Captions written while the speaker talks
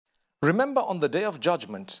Remember, on the Day of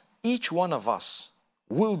Judgment, each one of us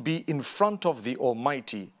will be in front of the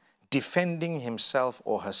Almighty defending himself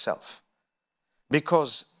or herself.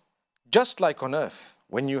 Because just like on earth,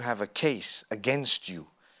 when you have a case against you,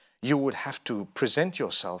 you would have to present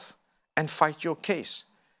yourself and fight your case.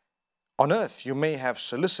 On earth, you may have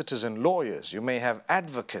solicitors and lawyers, you may have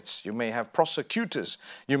advocates, you may have prosecutors,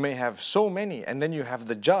 you may have so many, and then you have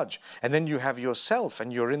the judge, and then you have yourself,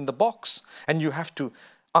 and you're in the box, and you have to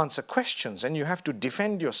answer questions, and you have to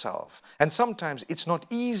defend yourself. And sometimes it's not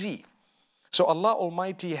easy. So Allah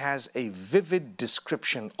Almighty has a vivid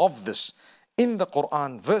description of this in the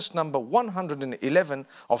Quran, verse number 111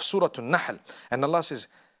 of Surah An-Nahl. And Allah says,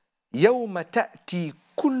 يَوْمَ تَأْتِي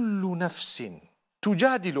كُلُّ نَفْسٍ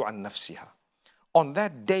تُجَادِلُ عَنْ نَفْسِهَا. On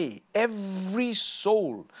that day, every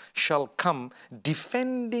soul shall come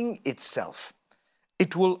defending itself.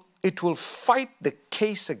 It will fight the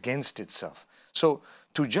case against itself. So,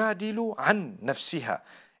 تُجَادِلُ عَنْ نَفْسِهَا.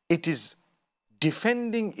 It is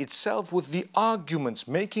defending itself with the arguments,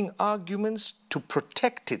 making arguments to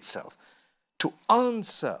protect itself, to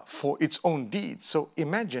answer for its own deeds. So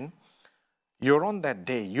imagine you're on that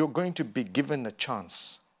day, you're going to be given a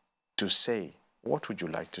chance to say, what would you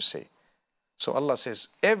like to say? So Allah says,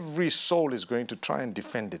 every soul is going to try and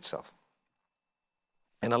defend itself.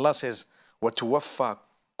 And Allah says, وَتُوَفَّى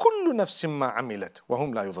كُلُّ نَفْسٍ مَّا عَمِلَتْ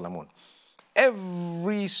وَهُمْ لَا يُظْلَمُونَ.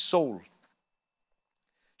 Every soul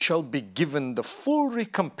shall be given the full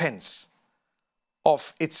recompense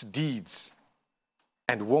of its deeds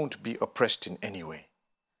and won't be oppressed in any way.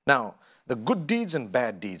 Now, the good deeds and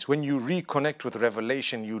bad deeds, when you reconnect with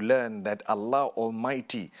revelation, you learn that Allah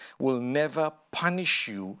Almighty will never punish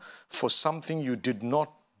you for something you did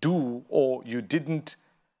not do or you didn't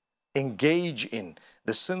engage in.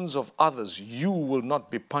 The sins of others you will not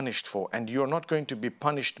be punished for, and you're not going to be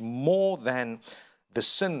punished more than the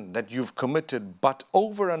sin that you've committed, but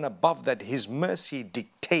over and above that, His mercy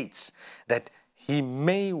dictates that He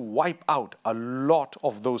may wipe out a lot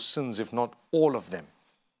of those sins, if not all of them.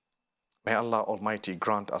 May Allah Almighty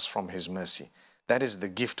grant us from His mercy. That is the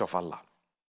gift of Allah.